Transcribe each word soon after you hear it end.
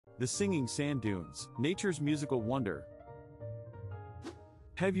The singing sand dunes, nature's musical wonder.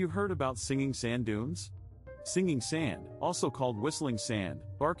 Have you heard about singing sand dunes? Singing sand, also called whistling sand,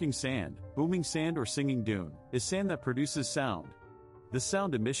 barking sand, booming sand or singing dune, is sand that produces sound. The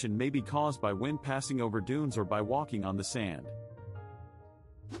sound emission may be caused by wind passing over dunes or by walking on the sand.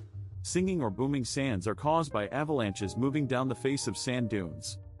 Singing or booming sands are caused by avalanches moving down the face of sand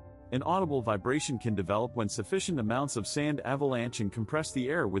dunes. An audible vibration can develop when sufficient amounts of sand avalanche and compress the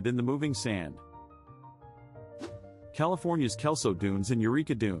air within the moving sand. California's Kelso Dunes and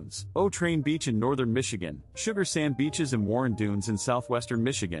Eureka Dunes, O-Train Beach in northern Michigan, Sugar Sand Beaches and Warren Dunes in southwestern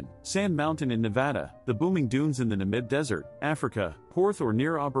Michigan, Sand Mountain in Nevada, the Booming Dunes in the Namib Desert, Africa, Porth or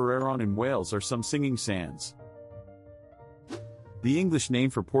near Aberaeron in Wales are some singing sands. The English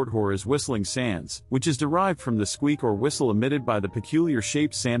name for Porthor is whistling sands, which is derived from the squeak or whistle emitted by the peculiar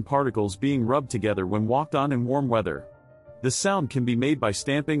shaped sand particles being rubbed together when walked on in warm weather. The sound can be made by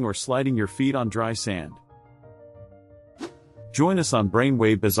stamping or sliding your feet on dry sand. Join us on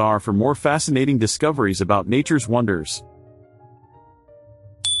Brainwave Bazaar for more fascinating discoveries about nature's wonders.